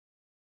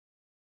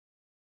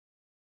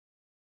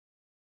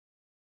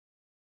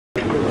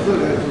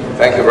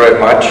Thank you very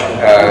much.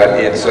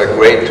 It's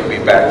great to be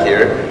back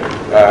here.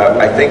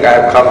 I think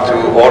I've come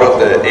to all of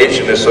the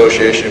Asian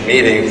Association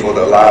meeting for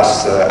the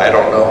last, I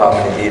don't know how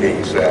many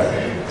meetings.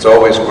 It's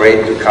always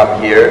great to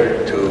come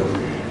here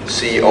to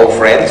see old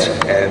friends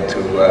and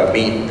to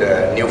meet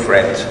new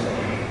friends.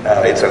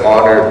 It's an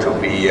honor to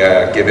be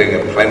giving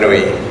a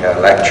plenary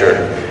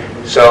lecture.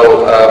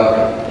 So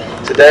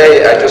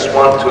today I just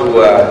want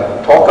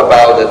to talk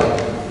about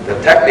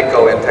the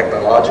technical and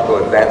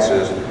technological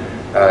advances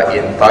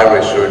in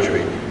thyroid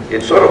surgery.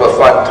 It's sort of a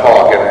fun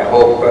talk, and I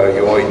hope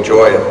you will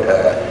enjoy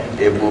it.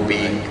 It will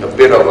be a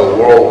bit of a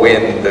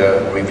whirlwind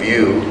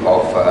review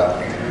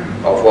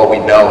of what we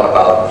know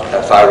about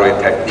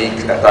thyroid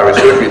techniques, thyroid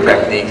surgery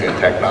techniques and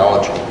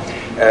technology.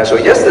 So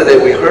yesterday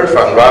we heard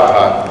from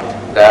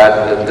Ratan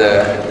that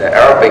the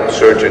Arabic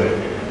surgeon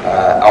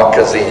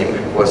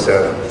Al-Kazim was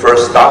the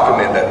first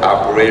documented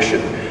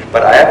operation,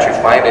 but I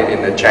actually find it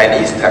in the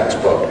Chinese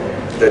textbook.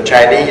 The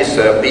Chinese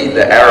beat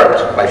the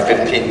Arabs by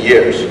 15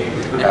 years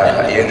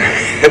in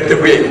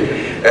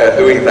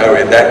doing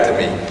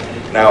thyroidectomy.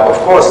 Now, of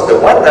course, the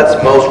one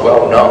that's most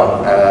well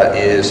known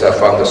is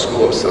from the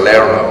school of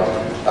Salerno,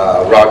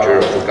 Roger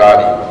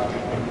Bugatti.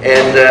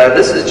 And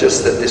this is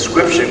just a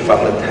description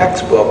from the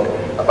textbook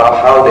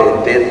about how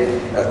they did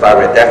a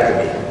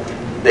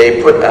thyroidectomy.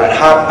 They put a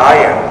hot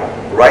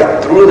iron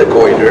right through the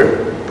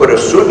goiter, put a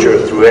suture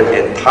through it,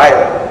 and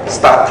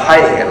start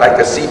tying it like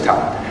a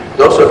C-top.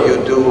 Those of you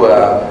who do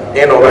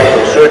anal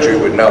rectal surgery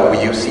would know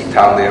we use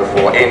C-top there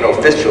for anal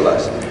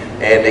fistulas,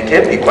 and it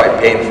can be quite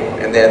painful.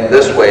 And then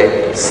this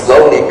way,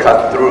 slowly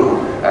cut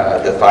through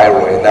the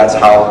thyroid, and that's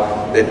how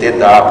they did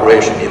the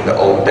operation in the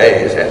old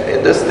days.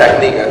 And this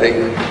technique, I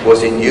think,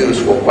 was in use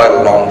for quite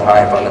a long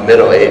time, from the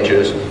Middle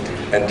Ages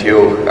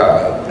until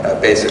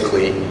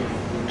basically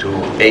to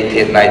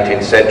 18th,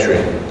 19th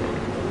century.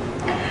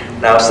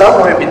 Now,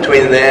 somewhere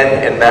between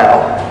then and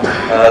now,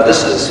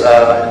 this is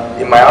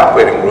in my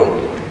operating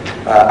room.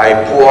 I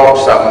pull off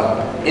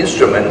some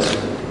instruments,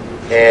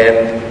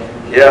 and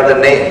here are the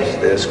names.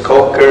 There's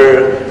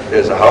Coker,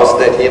 there's a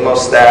Halstead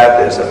hemostat,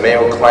 there's a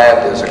Mayo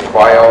clamp, there's a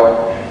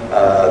cryo,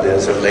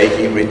 there's a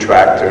Leahy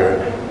retractor,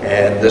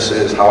 and this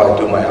is how I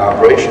do my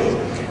operations.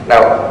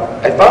 Now,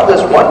 I found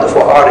this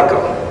wonderful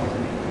article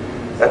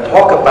that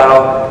talk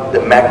about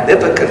the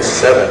Magnificent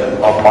Seven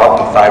of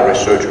modern thyroid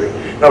surgery.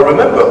 Now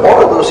remember,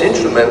 all of those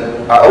instruments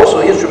are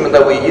also instruments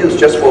that we use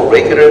just for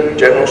regular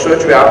general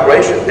surgery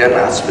operations. They're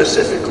not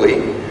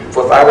specifically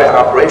for thyroid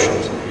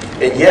operations.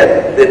 And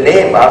yet, they're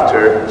named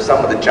after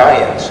some of the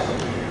giants.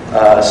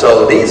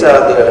 So these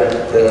are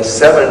the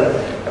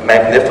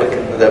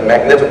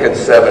Magnificent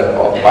Seven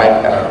of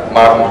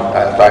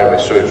modern thyroid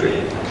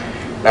surgery.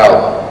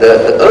 Now,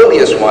 the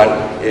earliest one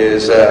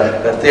is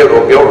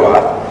Theodore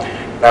Billroth.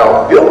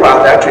 Now,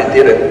 Billroth actually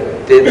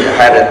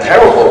had a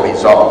terrible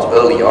result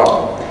early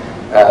on.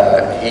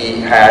 He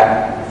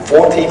had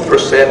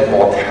 14%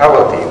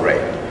 mortality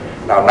rate.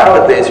 Now,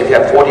 nowadays, if you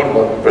have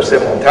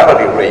 14%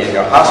 mortality rate in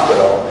your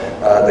hospital,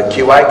 the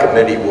QI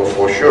committee will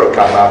for sure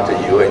come after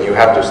you, and you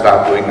have to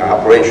start doing the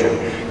operation.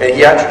 And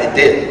he actually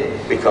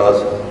did,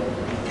 because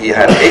he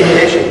had 8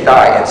 patients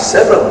die, and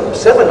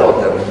seven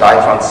of them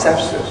died from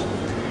sepsis.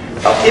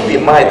 Now, keep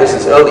in mind, this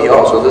is early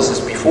on, so this is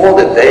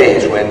before the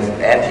days when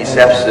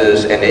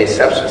antisepsis and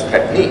asepsis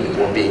technique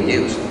were being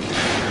used.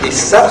 He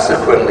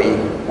subsequently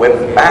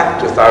went back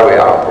to thyroid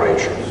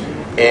operations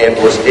and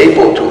was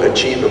able to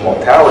achieve the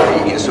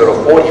mortality instead of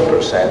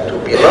 40% to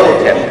below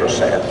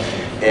 10%,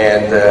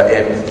 and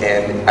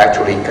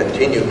actually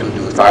continued to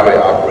do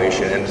thyroid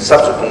operation, and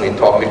subsequently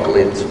taught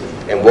Micklitz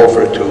and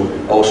Wolfer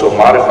to also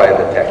modify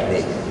the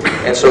technique.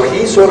 And so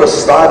he sort of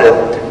started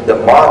the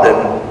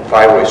modern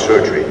thyroid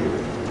surgery.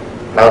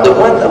 Now, the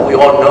one that we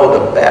all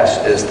know the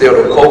best is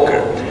Theodore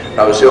Coker.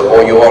 Now,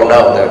 you all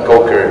know that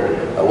Coker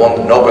won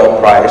the Nobel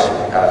Prize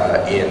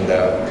in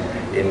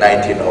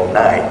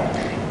 1909.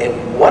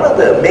 And one of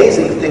the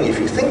amazing things, if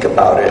you think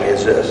about it,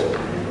 is this.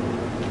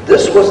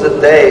 This was the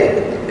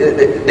day,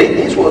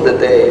 these were the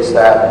days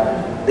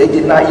that they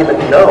did not even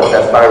know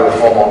that thyroid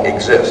hormone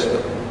exists.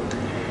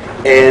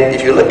 And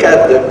if you look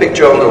at the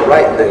picture on the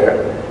right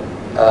there,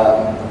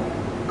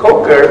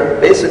 Coker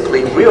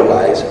basically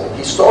realized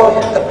he saw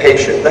a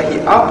patient that he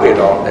operated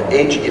on at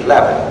age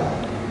 11.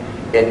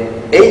 And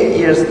 8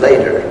 years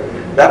later,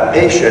 that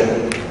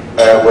patient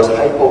was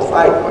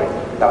hypothyroid.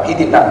 Now, he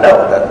did not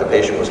know that the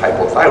patient was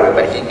hypothyroid,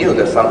 but he knew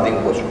that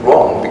something was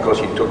wrong because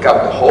he took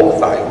out the whole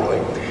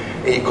thyroid.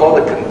 And he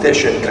called the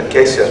condition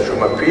cachexia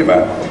struma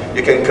prima.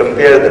 You can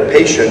compare the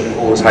patient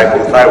who was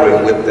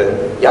hypothyroid with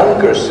the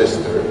younger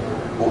sister,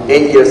 who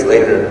 8 years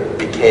later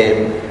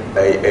became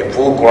a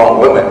full-grown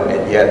woman,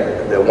 and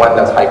yet the one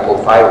that's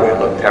hypothyroid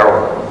looked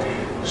terrible.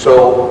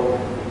 So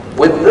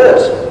with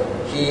this,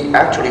 he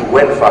actually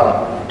went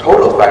from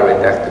total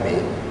thyroidectomy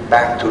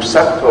back to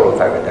subtotal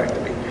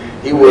thyroidectomy.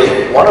 He was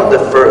one of the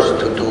first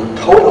to do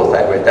total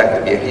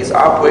thyroidectomy, and his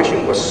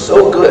operation was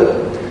so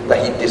good that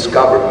he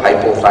discovered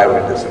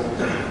hypothyroidism.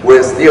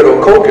 Whereas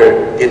Theodore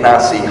Coker did not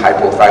see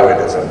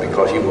hypothyroidism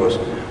because he was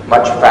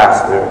much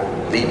faster,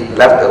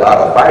 left a lot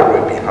of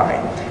thyroid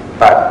behind.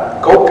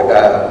 But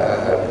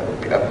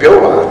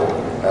Bill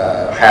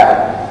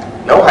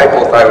had no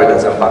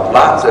hypothyroidism, but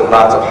lots and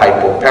lots of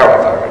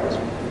hypoparathyroidism.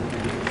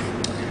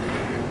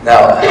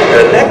 Now,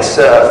 the next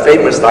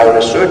famous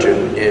thyroid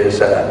surgeon is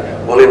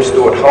William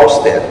Stewart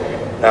Halsted.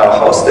 Now,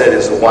 Halsted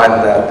is the one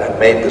that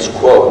made this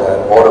quote that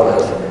all of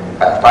us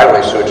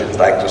thyroid surgeons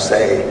like to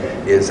say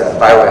is a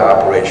thyroid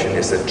operation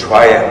is a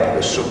triumph,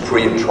 a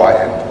supreme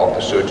triumph of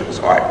the surgeon's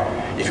art.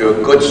 If you're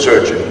a good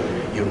surgeon,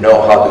 you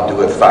know how to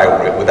do a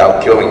thyroid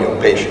without killing your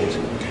patients.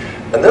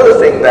 Another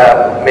thing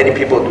that many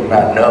people do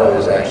not know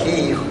is that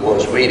he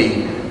was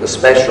really the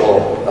special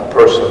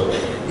person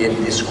in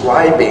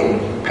describing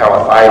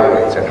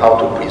parathyroids and how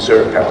to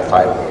preserve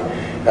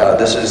parathyroid.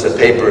 This is the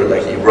paper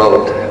that he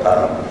wrote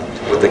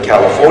with the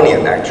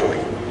Californian, actually,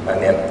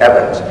 named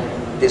Evans,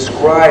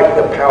 described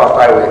the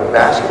parathyroid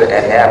vascular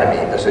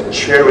anatomy as a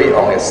cherry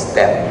on a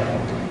stem.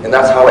 And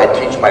that's how I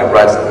teach my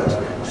residents.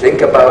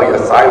 Think about your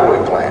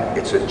thyroid gland.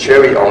 It's a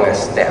cherry on a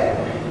stem.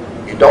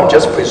 You don't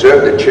just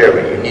preserve the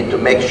cherry. You need to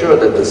make sure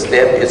that the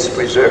stem is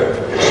preserved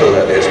so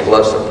that there's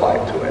blood supply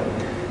to it.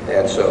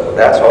 And so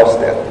that's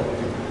Halsted.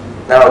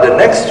 Now the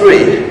next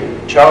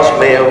three, Charles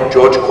Mayo,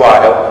 George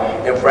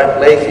Quile, and Frank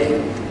Leahy,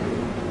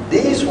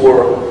 these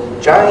were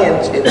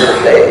giants in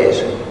their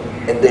days,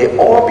 and they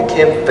all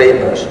became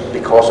famous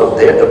because of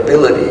their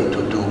ability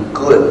to do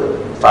good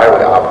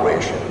thyroid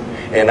operation.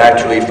 And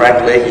actually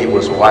Frank Leahy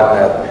was one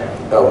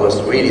that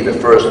was really the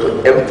first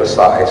to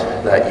emphasize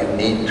that you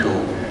need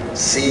to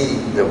see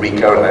the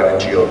recurrent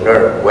laryngeal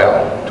nerve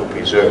well to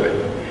preserve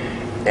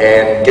it.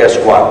 And guess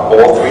what?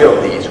 All three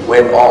of these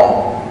went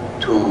on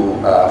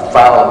to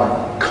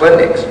found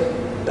clinics,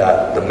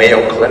 the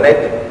Mayo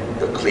Clinic,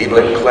 the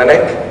Cleveland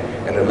Clinic,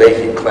 and the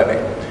Leahy Clinic.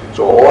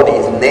 So all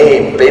these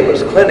named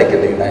famous clinics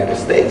in the United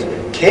States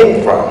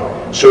came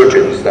from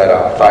surgeons that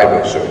are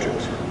thyroid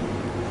surgeons.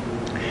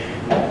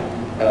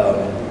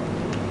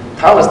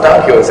 Thomas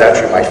Dunhill is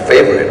actually my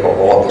favorite of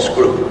all this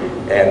group.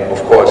 And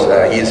of course,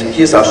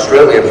 he's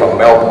Australian from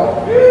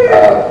Melbourne.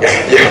 Yeah,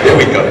 there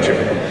we go,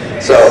 Jimmy.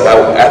 So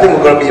I think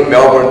we're going to be in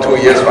Melbourne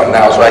 2 years from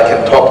now, so I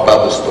can talk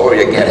about the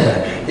story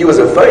again. He was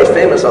a very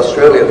famous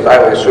Australian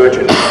thyroid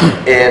surgeon,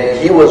 and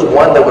he was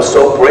one that was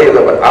so brave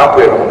that would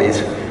operate on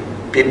these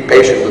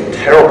patients with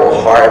terrible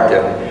heart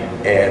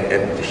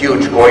and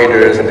huge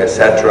goiters and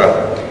etc.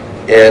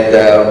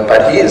 And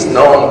but he is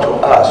known to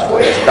us for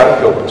his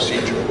Dunhill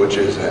procedure, which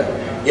is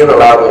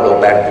unilateral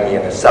lobectomy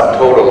and a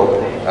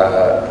subtotal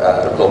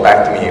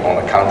lobectomy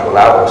on the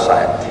contralateral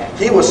side.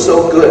 He was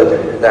so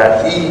good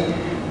that he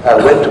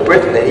went to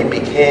Britain and he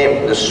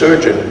became the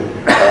surgeon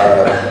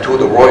to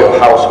the royal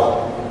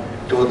household,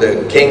 to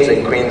the kings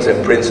and queens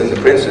and princes and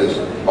the princes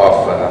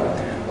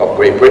of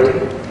Great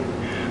Britain.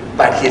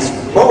 But his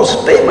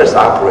most famous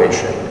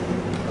operation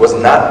was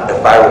not a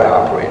thyroid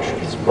operation.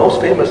 His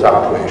most famous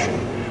operation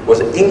was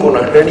an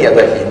inguinal hernia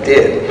that he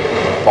did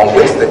on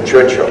Winston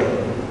Churchill.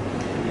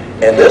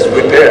 And this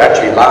repair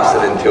actually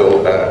lasted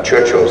until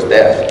Churchill's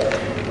death.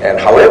 And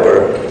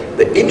however,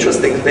 the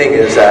interesting thing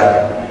is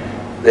that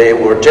they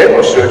were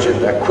general surgeons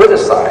that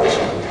criticized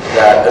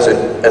that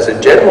as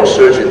a general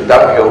surgeon,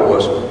 Dunhill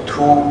was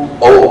too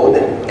old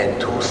and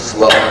too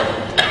slow.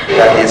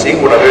 That his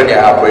inguinal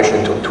hernia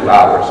operation took 2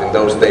 hours. In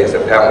those days,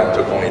 apparently it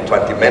took only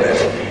 20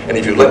 minutes. And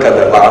if you look at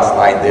the last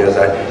line there,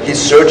 that his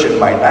surgeon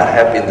might not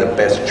have been the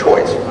best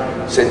choice,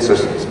 since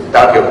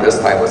Dunhill this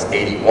time was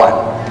 81,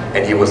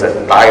 and he was a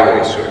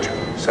thyroid surgeon.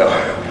 So,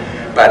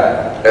 but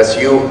as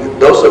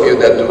those of you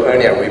that do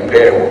hernia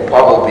repair will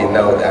probably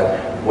know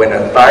that when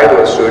a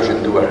thyroid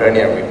surgeon do a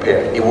hernia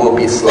repair, it will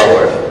be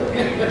slower,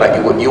 but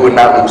you would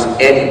not lose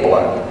any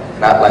blood,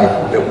 not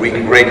like the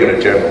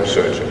regular general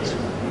surgeons.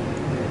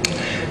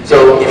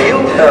 So if you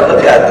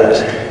look at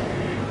this,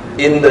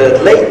 in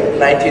the late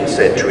 19th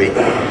century,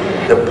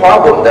 the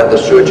problem that the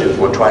surgeons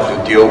were trying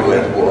to deal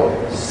with were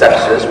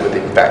sepsis with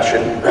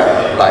infection,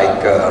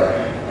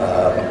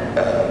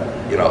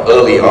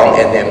 early on,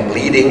 and then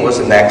bleeding was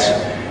next.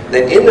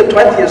 Then in the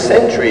 20th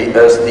century,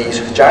 as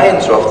these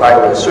giants of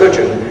thyroid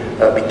surgeons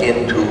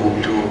begin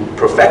to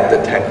perfect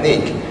the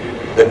technique,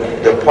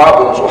 the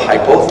problems were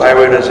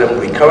hypothyroidism,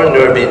 recurrent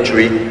nerve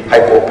injury,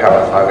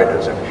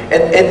 hypoparathyroidism.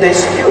 And they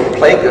still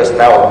plague us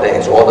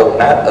nowadays, although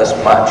not as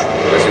much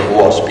as it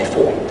was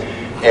before.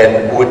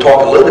 And we'll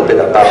talk a little bit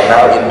about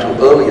now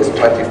into earliest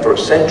 21st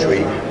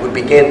century, we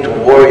begin to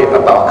worry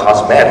about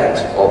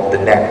cosmetics of the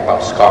neck,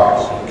 about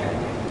scars.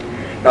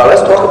 Now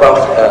let's talk about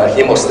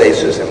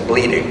hemostasis and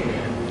bleeding.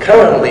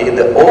 Currently,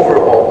 the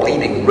overall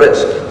bleeding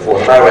risk for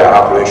thyroid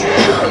operation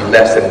should be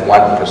less than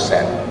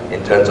 1%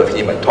 in terms of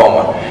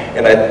hematoma.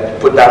 And I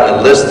put down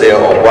a list there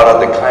of what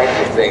are the kinds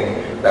of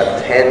things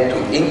that tend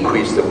to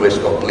increase the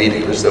risk of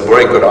bleeding. This is a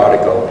very good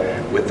article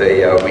with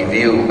a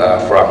review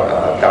from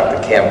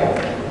Dr. Campbell.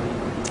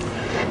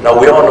 Now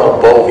we all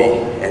know Bovie,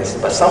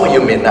 but some of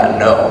you may not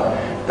know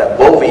that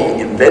Bovie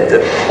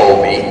invented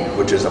Bovie,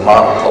 which is a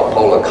model called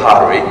polar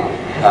cautery,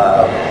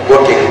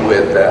 working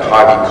with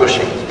Harvey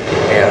Cushing.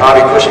 And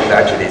Harvey Cushing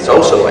actually is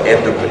also an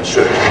endocrine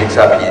surgeon,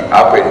 except he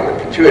operated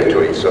the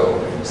pituitary, so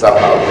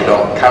somehow we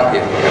don't count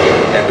him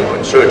as an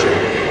endocrine surgeon.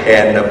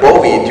 And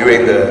Bovie,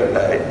 during the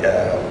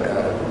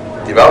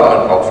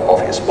development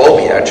of his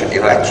Bovie, actually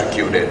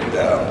electrocuted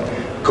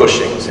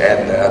Cushing's.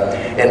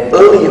 And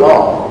early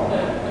on,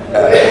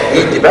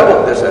 he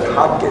developed this at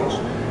Hopkins.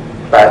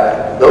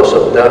 But those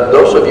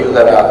of you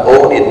that are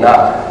old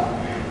enough,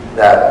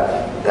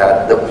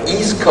 that the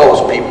East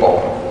Coast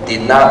people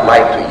did not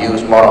like to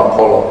use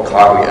monopolar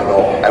calorie at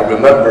all. I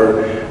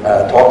remember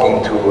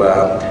talking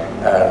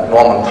to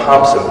Norman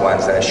Thompson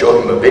once, and I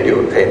showed him a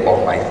videotape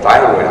of my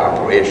thyroid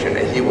operation,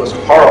 and he was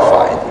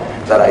horrified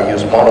that I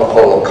used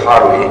monopolar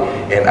calorie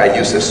and I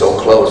used it so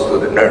close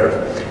to the nerve.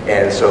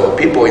 And so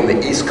people in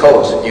the East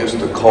Coast used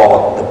to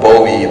call the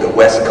Bovie the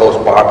West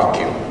Coast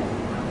barbecue.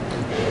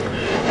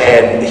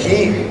 And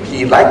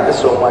he liked it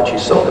so much, he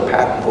sold the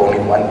patent for only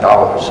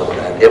 $1 so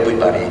that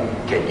everybody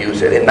can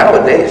use it. And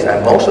nowadays,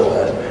 most of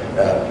us,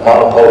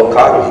 monopolar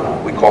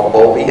calorie, we call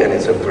Bovie, and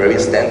it's a very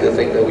standard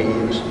thing that we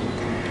use.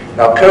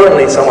 Now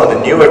currently, some of the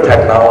newer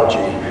technology,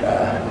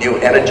 new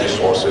energy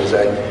sources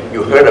that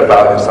you heard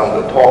about in some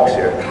of the talks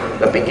here,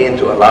 that begin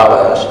to allow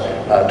us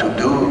to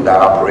do the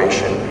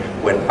operation.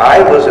 When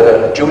I was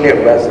a junior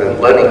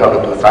resident learning how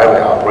to do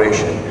thyroid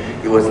operation,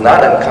 it was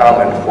not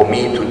uncommon for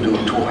me to do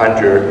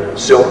 200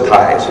 silk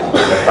ties in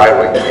a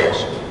thyroid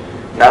case.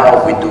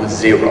 Now we do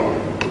 0.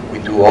 We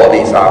do all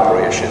these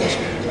operations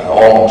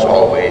almost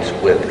always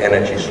with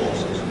energy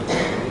sources.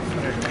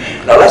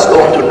 Now let's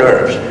go into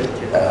nerves.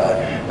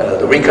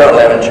 The recurrent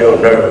laryngeal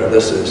nerve,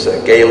 this is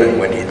Galen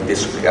when he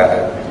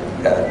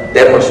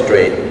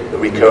demonstrate the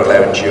recurrent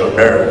laryngeal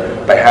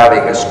nerve by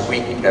having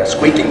a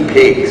squeaking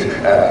pig.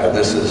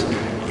 This is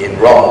in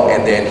Rome,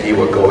 and then he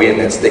would go in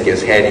and stick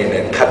his hand in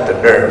and cut the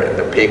nerve, and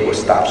the pig would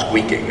stop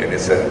squeaking, and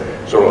it's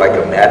sort of like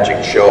a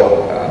magic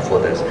show for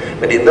this.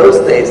 But in those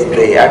days,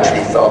 they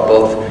actually thought,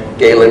 both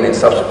Galen and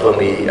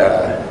subsequently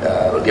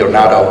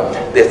Leonardo,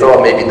 they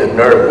thought maybe the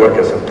nerve worked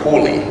as a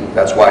pulley.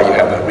 That's why you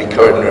have a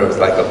recurrent nerve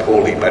like a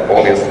pulley, but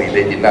obviously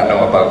they did not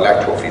know about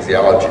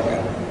electrophysiology.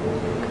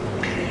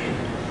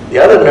 The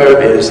other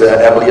nerve is the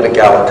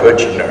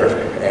Amelita-Galli-Curci nerve,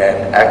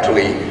 and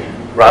actually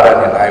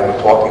Radha and I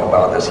were talking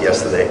about this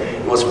yesterday.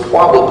 It was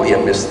probably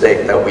a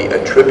mistake that we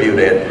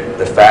attributed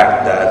the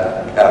fact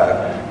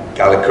that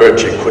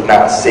Galli-Curci could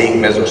not sing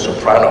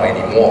mezzo-soprano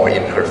anymore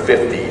in her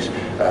 50s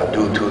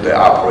due to the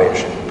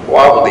operation.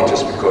 Probably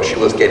just because she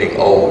was getting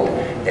old,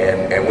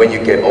 and when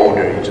you get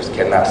older, you just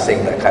cannot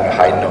sing that kind of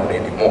high note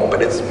anymore.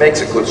 But it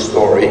makes a good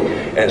story,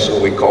 and so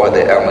we call it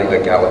the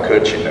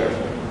Amelita-Galli-Curci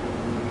nerve.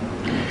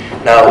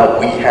 Now,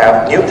 we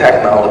have new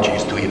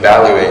technologies to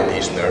evaluate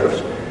these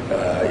nerves.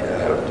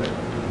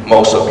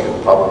 Most of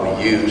you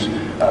probably use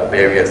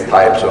various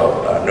types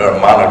of nerve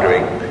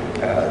monitoring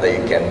that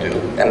you can do.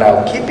 And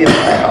now keep in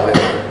mind,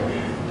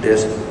 however,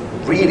 there's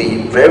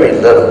really very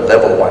little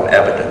level 1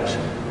 evidence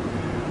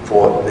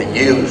for the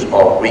use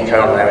of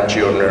recurrent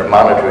laryngeal nerve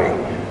monitoring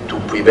to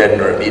prevent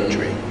nerve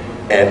injury.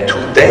 And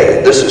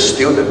today, this is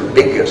still the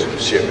biggest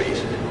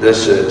series.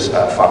 This is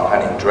from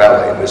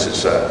Hanning-Drelle, and this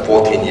is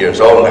 14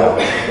 years old now.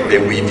 They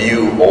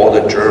review all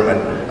the German,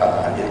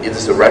 it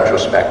is a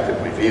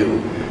retrospective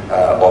review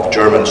of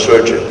German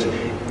surgeons.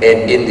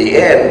 And in the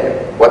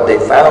end, what they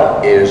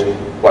found is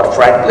what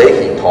Frank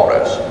Leahy taught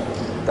us,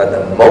 that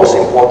the most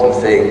important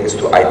thing is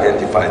to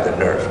identify the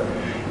nerve.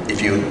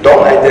 If you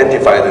don't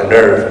identify the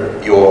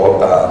nerve, your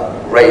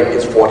rate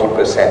is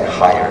 40%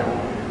 higher.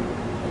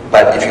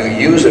 But if you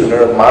use a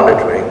nerve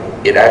monitoring,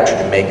 it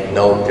actually makes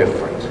no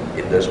difference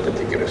in this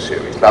particular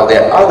series. Now,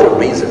 there are other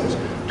reasons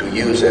to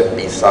use it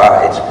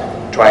besides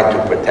trying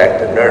to protect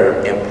the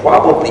nerve, and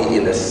probably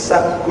in a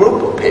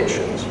subgroup of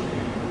patients,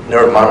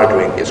 nerve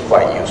monitoring is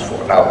quite useful.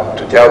 Now,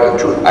 to tell the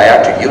truth, I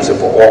actually use it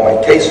for all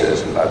my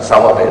cases.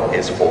 Some of it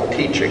is for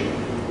teaching.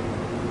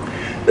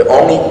 The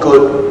only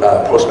good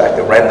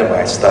prospective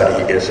randomized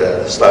study is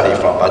a study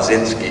from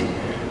Basinski,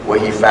 where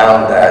he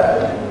found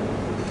that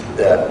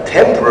the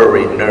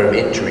temporary nerve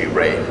injury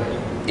rate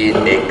in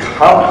a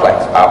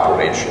complex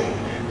operation,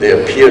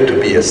 there appeared to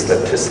be a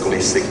statistically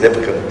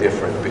significant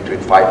difference between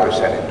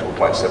 5% and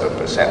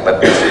 2.7%, but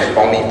this is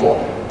only for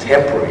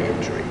temporary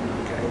injury.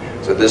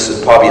 Okay? So this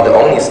is probably the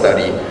only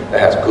study that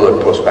has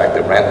good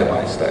prospective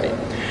randomized study.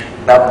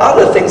 Now,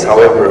 other things,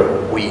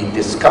 however, we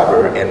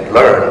discover and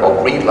learn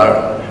or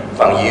relearn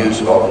from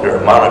use of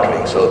nerve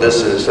monitoring. So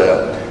this is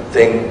a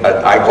thing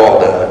I call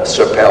the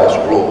Serpell's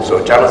rule.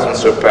 So Jonathan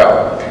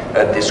Serpell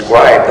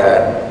described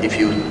that if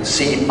you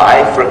see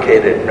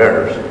bifurcated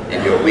nerves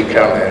in your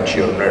recurrent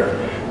laryngeal nerve,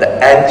 the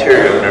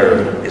anterior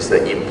nerve is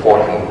the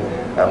important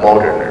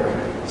motor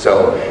nerve.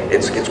 So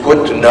it's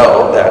good to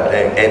know that,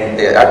 and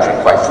they're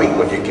actually quite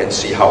frequent. You can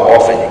see how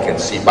often you can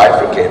see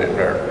bifurcated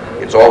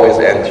nerve. It's always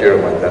the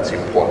anterior one that's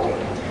important.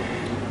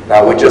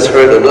 Now, we just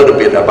heard a little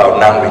bit about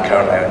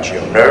non-recurrent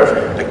laryngeal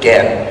nerve.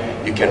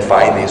 Again, you can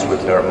find these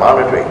with nerve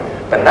monitoring.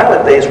 But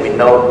nowadays, we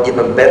know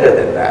even better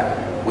than that.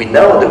 We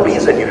know the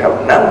reason you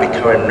have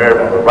non-recurrent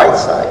nerve on the right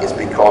side is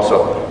because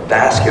of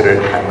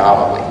vascular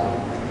anomaly.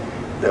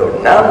 The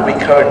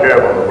non-recurrent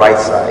nerve on the right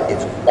side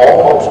is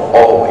almost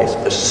always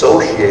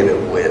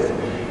associated with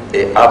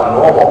an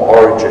abnormal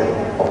origin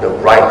of the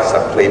right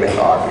subclavian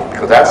artery,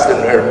 because that's the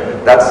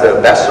nerve, that's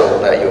the vessel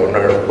that your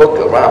nerve hook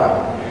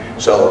around.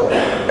 So,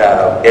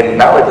 and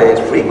nowadays,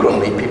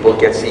 frequently people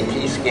get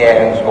CT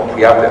scans or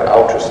preoperative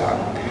ultrasound.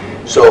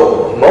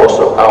 So most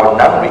of our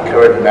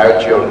non-recurrent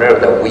marrow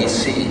nerve that we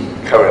see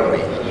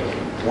currently,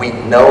 we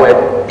know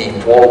it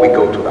before we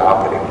go to the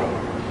operating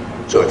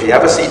room. So if you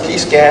have a CT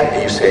scan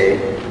and you say,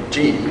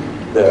 gee,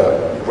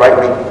 the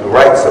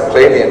right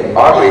subclavian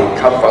artery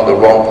come from the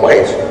wrong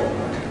place,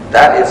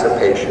 that is a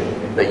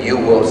patient that you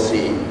will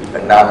see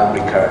a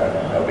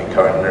non-recurrent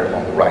recurrent nerve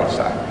on the right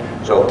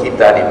side. So keep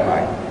that in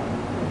mind.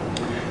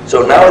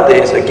 So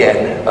nowadays,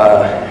 again,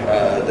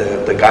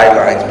 the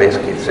guidelines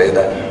basically say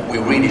that we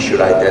really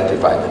should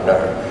identify the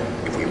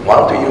nerve. If we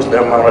want to use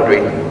nerve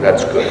monitoring,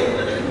 that's good.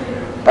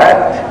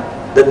 But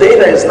the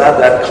data is not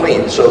that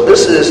clean. So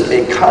this is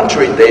a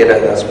country data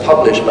that's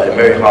published by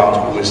Mary Holmes,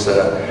 who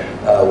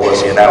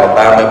was in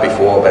Alabama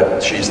before,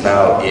 but she's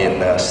now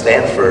in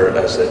Stanford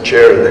as a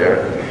chair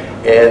there.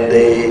 And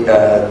they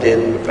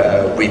did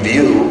a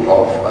review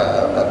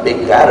of big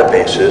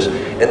databases,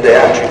 and they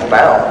actually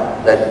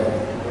found that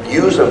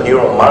use of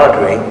neural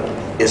monitoring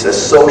is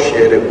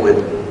associated with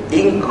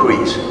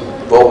increased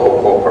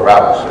vocal cord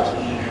paralysis.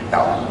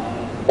 Now,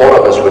 all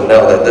of us would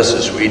know that this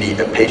is really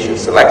a patient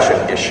selection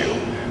issue,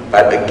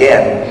 but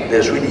again,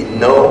 there's really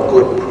no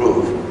good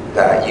proof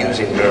that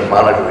using nerve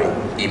monitoring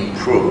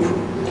improve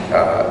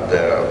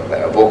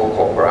the vocal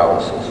cord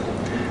paralysis.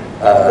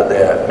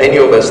 Many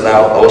of us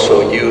now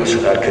also use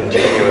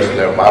continuous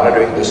nerve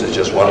monitoring. This is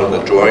just one of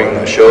the drawings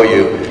I show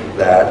you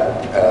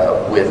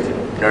that with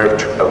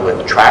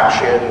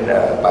traction,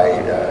 by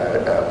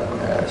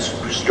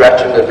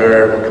stretching the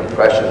nerve,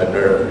 compression the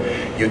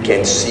nerve, you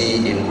can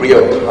see in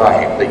real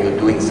time that you're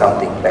doing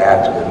something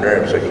bad to the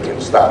nerve, so you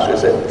can stop. So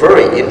it's a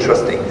very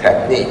interesting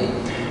technique,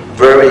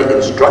 very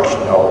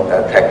instructional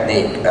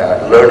technique,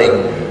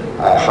 learning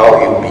how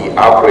you'll be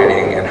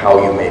operating and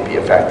how you may be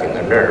affecting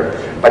the nerve.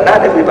 But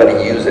not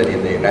everybody uses it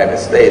in the United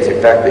States.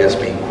 In fact, there's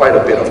been quite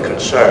a bit of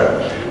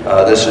concern.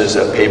 This is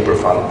a paper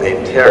from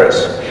Dave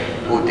Terrace,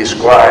 who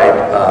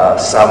described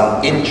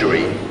some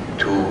injury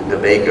to the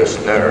vagus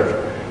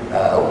nerve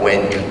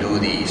when you do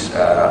these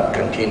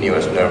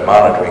continuous nerve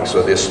monitoring.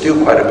 So there's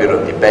still quite a bit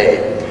of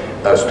debate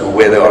as to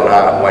whether or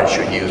not one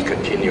should use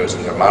continuous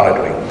nerve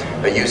monitoring.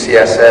 At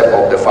UCSF,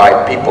 of the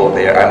 5 people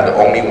there, I'm the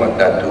only one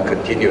that do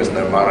continuous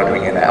nerve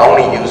monitoring, and I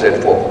only use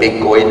it for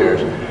big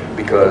goiters,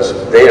 because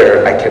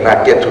there I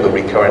cannot get to the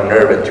recurrent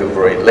nerve until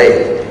very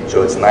late.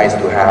 So it's nice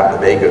to have the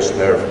vagus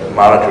nerve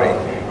monitoring,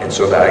 and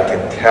so that I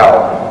can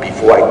tell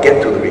before I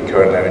get to the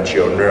recurrent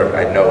laryngeal nerve,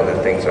 I know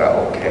that things are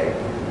okay.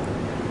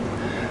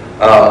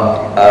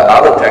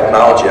 Other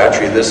technology,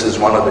 actually this is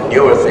one of the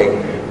newer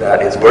things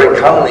that is very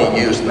commonly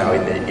used now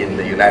in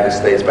the United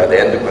States by the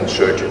endocrine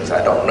surgeons.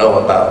 I don't know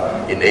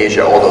about in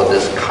Asia, although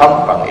this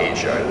comes from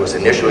Asia. It was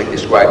initially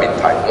described in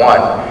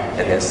Taiwan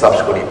and then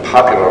subsequently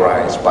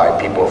popularized by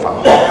people from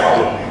Hong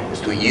Kong,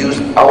 is to use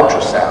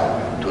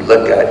ultrasound to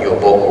look at your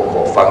vocal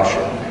cord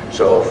function.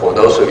 So for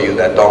those of you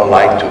that don't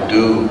like to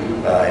do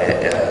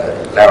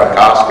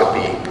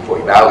laryngoscopy for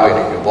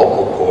evaluating your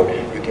vocal cord,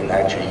 you can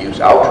actually use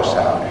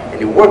ultrasound, and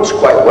it works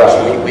quite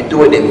well. We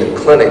do it in the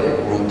clinic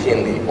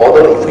routinely,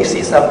 although if we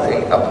see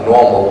something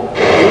abnormal,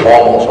 we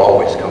almost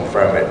always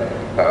confirm it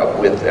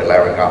with a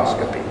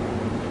laryngoscopy.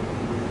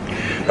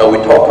 Now, we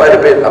talk quite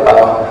a bit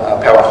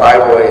about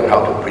parathyroid and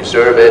how to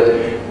preserve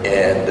it,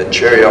 and the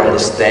cherry on the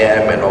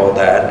stem and all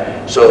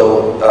that.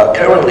 So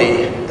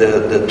currently,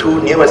 the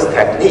 2 newest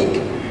techniques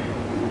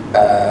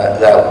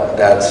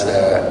that's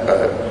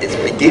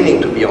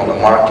beginning to be on the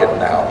market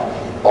now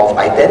of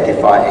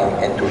identifying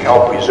and to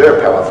help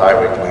preserve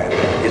parathyroid gland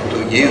is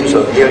to use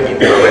a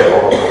near-infrared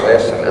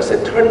autofluorescence. As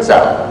it turns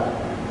out,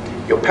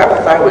 your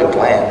parathyroid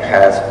gland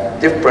has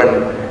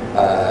different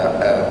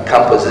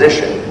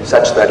composition,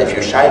 such that if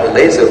you shine a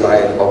laser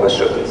light of a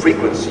certain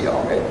frequency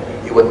on it,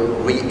 it would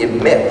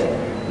re-emit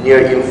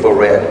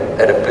near-infrared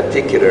at a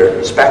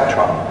particular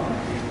spectrum.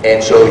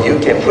 And so you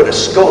can put a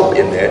scope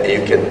in there and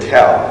you can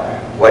tell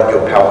what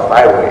your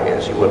parathyroid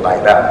is. You will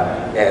light up.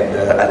 And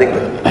I think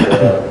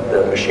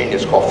the machine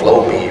is called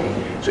flow beam.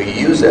 So you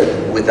use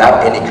it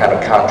without any kind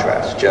of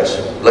contrast.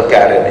 Just look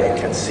at it and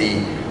you can see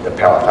the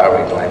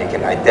parathyroid gland. You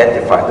can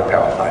identify the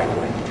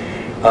parathyroid.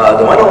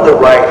 The one on the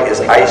right is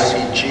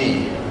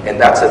ICG, and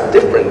that's a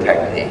different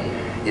technique.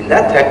 In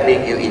that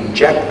technique, you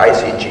inject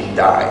ICG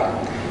dye.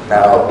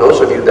 Now,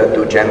 those of you that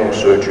do general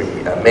surgery,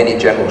 many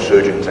general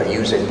surgeons are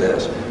using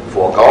this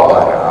for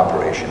gallbladder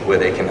operation, where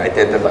they can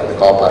identify the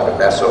gallbladder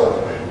vessel,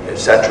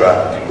 etc.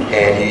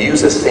 And you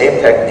use the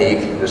same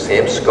technique, the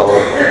same scope,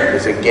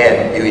 is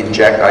again, you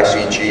inject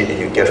ICG and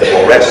you get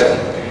fluorescent.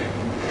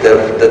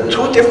 The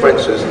 2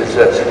 differences is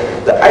that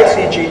the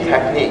ICG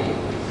technique,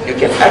 you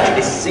can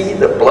actually see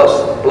the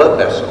blood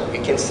vessel.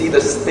 You can see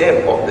the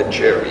stem of the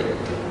cherry.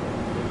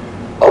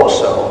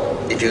 Also,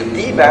 if you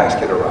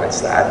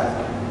devascularize that,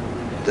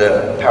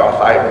 the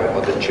parathyroid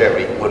or the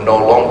cherry will no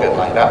longer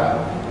light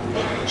up.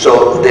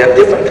 So there are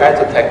different kinds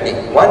of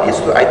technique. One is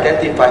to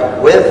identify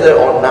whether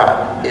or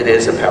not it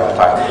is a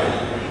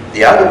parathyroid.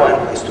 The other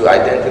one is to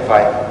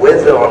identify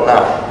whether or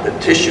not the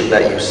tissue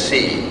that you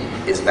see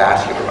is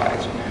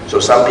vascularized. So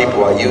some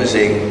people are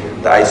using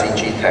the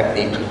ICG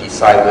technique to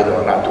decide whether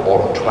or not to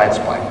auto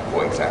transplant,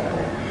 for example.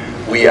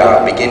 We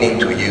are beginning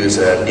to use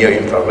a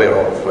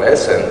near-infrared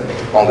fluorescent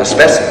on the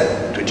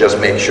specimen to just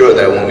make sure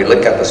that when we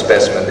look at the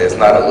specimen, there's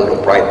not a little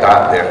bright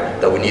dot there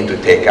that we need to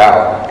take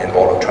out and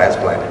auto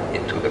transplant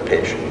it into the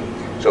patient.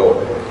 So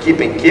keep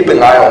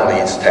an eye on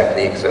these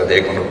techniques.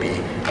 They're going to be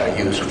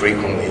used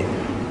frequently.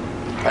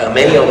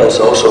 Many of us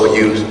also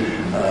use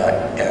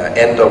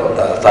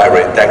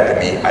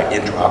endothyroidectomy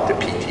intraoperative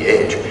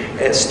PTH.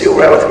 And it's still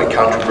relatively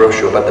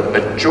controversial, but the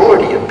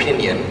majority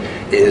opinion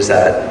is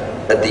that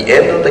at the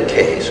end of the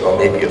case, or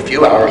maybe a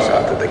few hours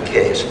after the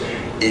case,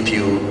 if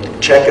you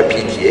check a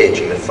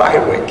PTH in the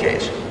thyroid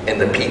case, and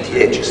the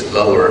PTH is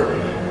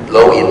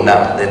low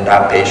enough, then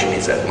that patient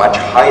is at much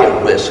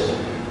higher risk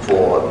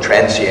for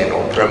transient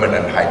or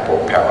permanent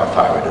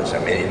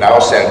hypoparathyroidism. And in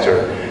our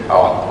center,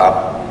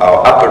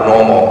 our upper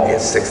normal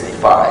is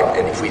 65,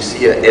 and if we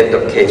see an end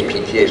of case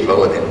PTH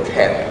lower than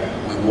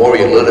 10, we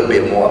worry a little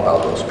bit more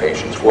about those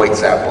patients. For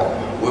example,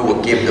 we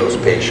will give those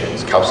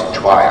patients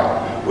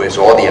calcitriol, whereas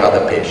all the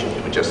other patients,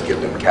 we just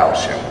give them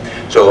calcium.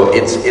 So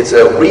it's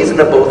a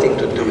reasonable thing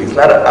to do. It's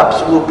not an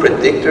absolute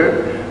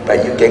predictor,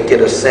 but you can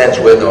get a sense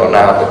whether or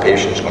not the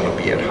patient is going to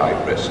be at high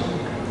risk.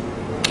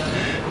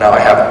 Now I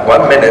have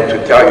 1 minute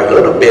to tell you a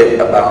little bit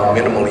about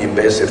minimally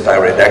invasive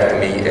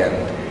thyroidectomy,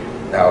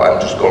 and now I'm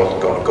just going to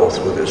go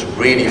through this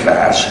really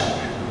fast.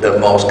 The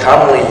most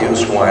commonly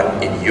used one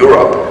in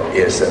Europe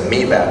is a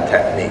MEVAP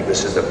technique.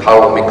 This is the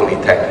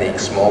pyromegaly technique,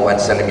 small 1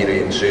 centimeter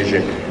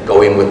incision,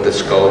 go in with the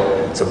scope.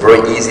 It's a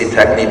very easy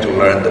technique to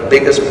learn. The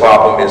biggest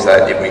problem is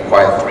that it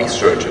requires 3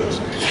 surgeons,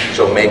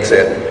 so it makes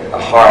it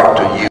hard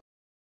to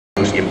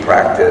use in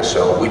practice.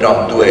 So we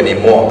don't do it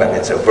anymore, but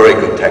it's a very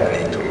good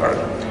technique to learn.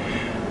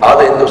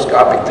 Other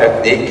endoscopic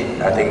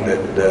technique, I think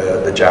that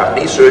the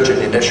Japanese surgeon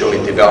initially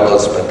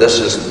develops, but this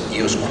is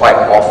used quite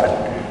often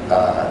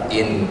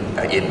in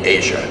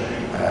Asia.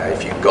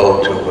 If you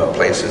go to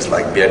places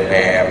like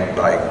Vietnam,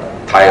 like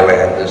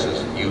Thailand, this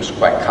is used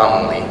quite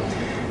commonly.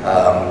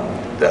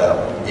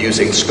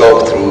 Using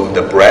scope through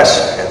the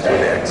breast and through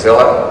the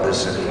axilla,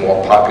 this is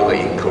more popular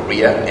in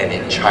Korea and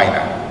in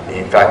China.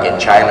 In fact, in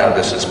China,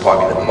 this is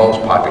probably the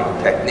most popular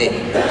technique.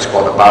 It's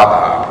called the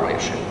Baba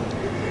operation.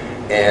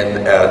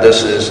 And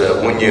this is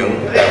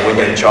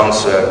Woon-Young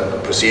Chung's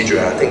procedure.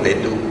 I think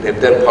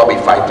they've done probably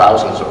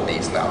 5,000 of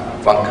these now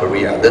from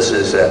Korea. This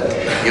is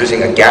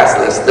using a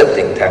gasless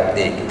lifting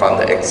technique from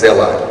the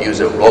axilla,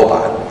 use a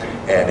robot,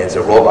 and it's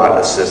a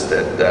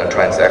robot-assisted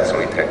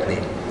transaxillary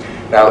technique.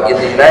 Now, in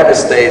the United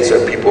States,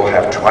 people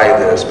have tried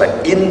this,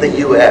 but in the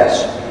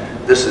US,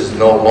 this is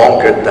no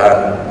longer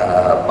done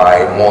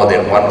by more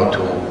than 1 or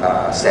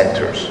 2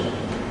 centers.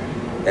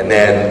 And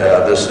then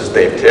this is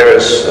Dave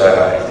Terrace.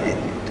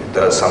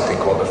 Does something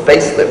called the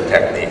facelift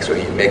technique. So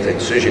he makes an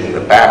incision in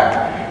the back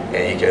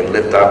and he can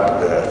lift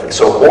up the...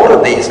 So all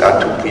of these are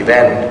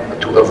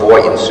to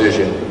avoid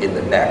incision in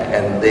the neck,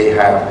 and they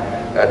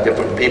have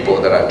different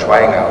people that are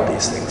trying out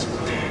these things.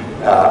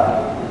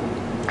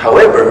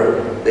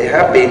 However, there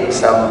have been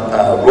some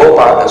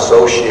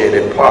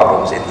robot-associated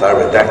problems in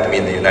thyroidectomy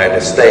in the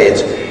United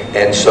States,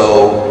 and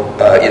so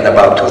in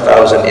about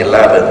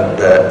 2011,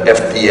 the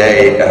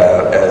FDA,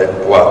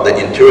 well, the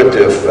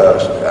intuitive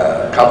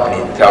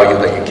company tell you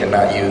that you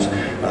cannot use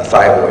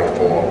thyroid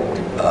for,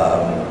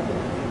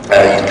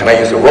 you cannot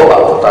use a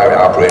robot for thyroid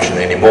operation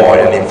anymore.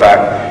 And in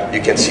fact,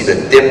 you can see the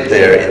dip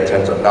there in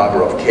terms of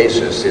number of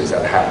cases since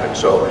that happened.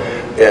 So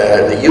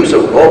the use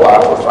of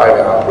robot for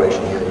thyroid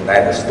operation in the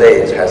United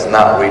States has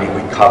not really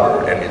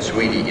recovered, and it's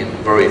really in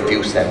very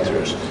few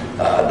centers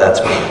that's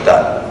being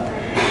done.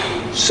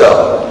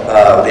 So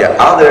there are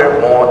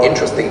other more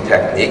interesting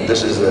technique.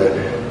 This is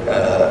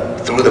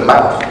through the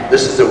mouth.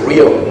 This is a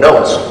real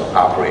nose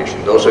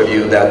operation. Those of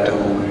you that do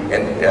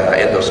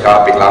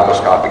endoscopic,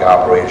 laparoscopic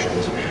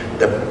operations,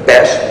 the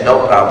best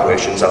nose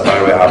operations are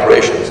thyroid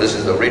operations. This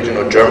is the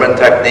original German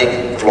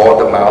technique, floor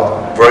the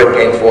mouth, very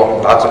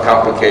painful, lots of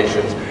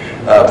complications.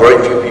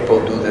 Very few people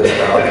do this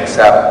now,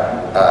 except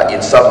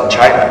in southern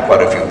China,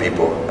 quite a few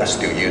people are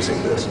still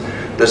using this.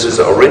 This is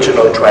the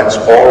original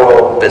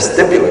transoral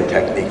vestibular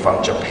technique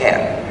from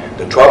Japan.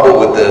 The trouble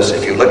with this,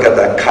 if you look at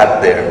that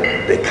cut there,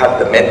 they cut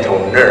the mental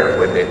nerve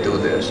when they do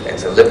this.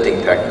 It's a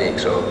lifting technique,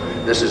 so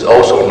this is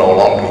also no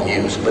longer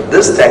used. But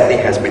this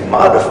technique has been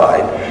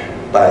modified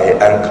by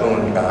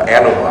Ankun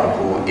Anuwan,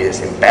 who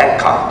is in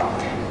Bangkok.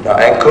 Now,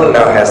 Ankun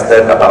now has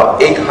done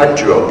about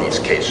 800 of these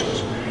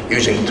cases,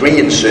 using 3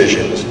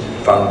 incisions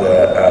from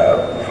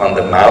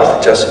the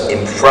mouth just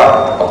in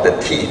front of the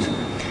teeth.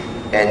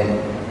 And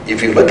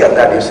if you look at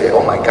that, you say,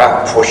 oh my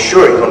God, for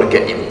sure you're going to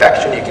get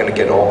infection, you're going to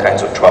get all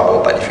kinds of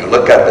trouble. But if you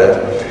look at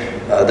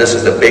this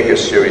is the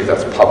biggest series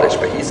that's published,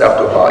 but he's up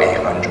to about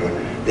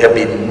 800. There have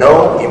been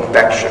no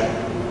infection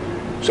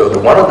So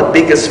one of the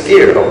biggest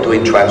fear of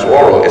doing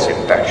transoral is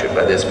infection,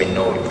 but there's been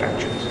no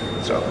infections.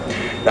 So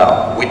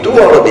now, we do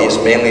all of these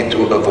mainly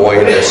to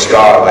avoid a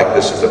scar, like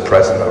this is the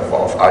president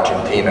of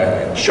Argentina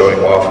and showing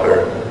off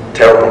her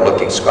terrible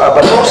looking scar,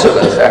 but most of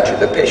us, actually,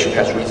 the patient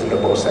has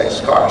reasonable sized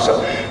scar.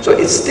 So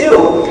it's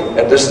still,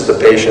 and this is the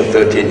patient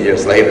 13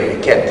 years later,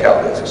 you can't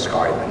tell there's a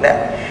scar in the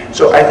neck.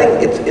 So I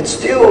think it's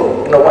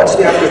still, once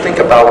you have to think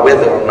about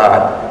whether or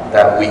not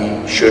that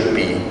we should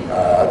be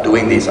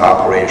doing these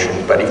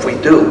operations, but if we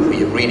do,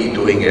 we're really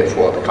doing it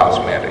for the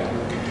cosmetic.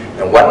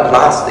 And one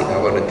last thing I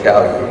want to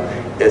tell you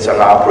is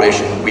an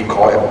operation, we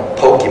call it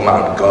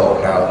Pokemon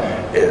Go. Now,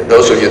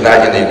 those of you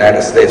not in the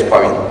United States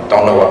probably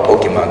don't know what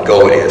Pokemon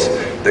Go is.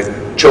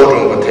 The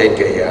children will take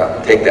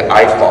the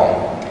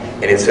iPhone,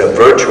 and it's a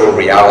virtual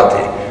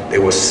reality. They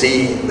will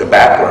see the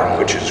background,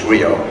 which is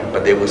real,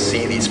 but they will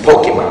see these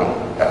Pokemon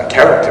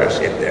characters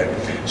in there.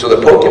 So the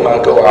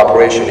Pokemon Go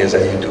operation is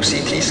that you do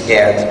CT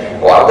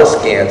scans or other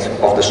scans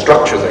of the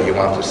structures that you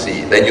want to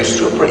see. Then you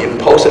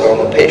superimpose it on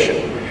the patient.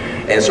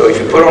 And so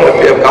if you put on a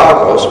pair of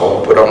goggles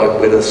or put on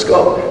it with a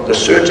scope, the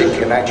surgeon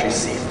can actually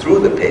see through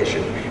the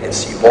patient and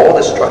see all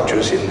the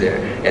structures in there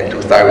and do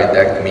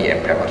thyroidectomy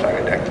and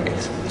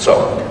parathyroidectomies.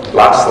 So,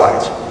 last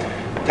slides.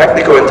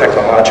 Technical and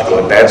technological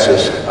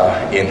advances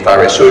in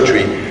thyroid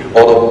surgery,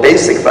 although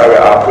basic thyroid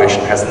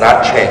operation has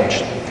not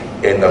changed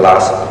in the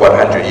last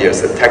 100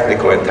 years, the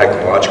technical and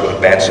technological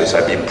advances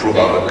have improved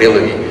our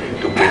ability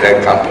to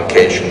prevent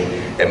complication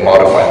and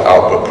modify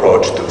our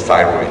approach to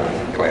thyroid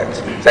glands.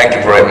 Thank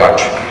you very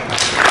much.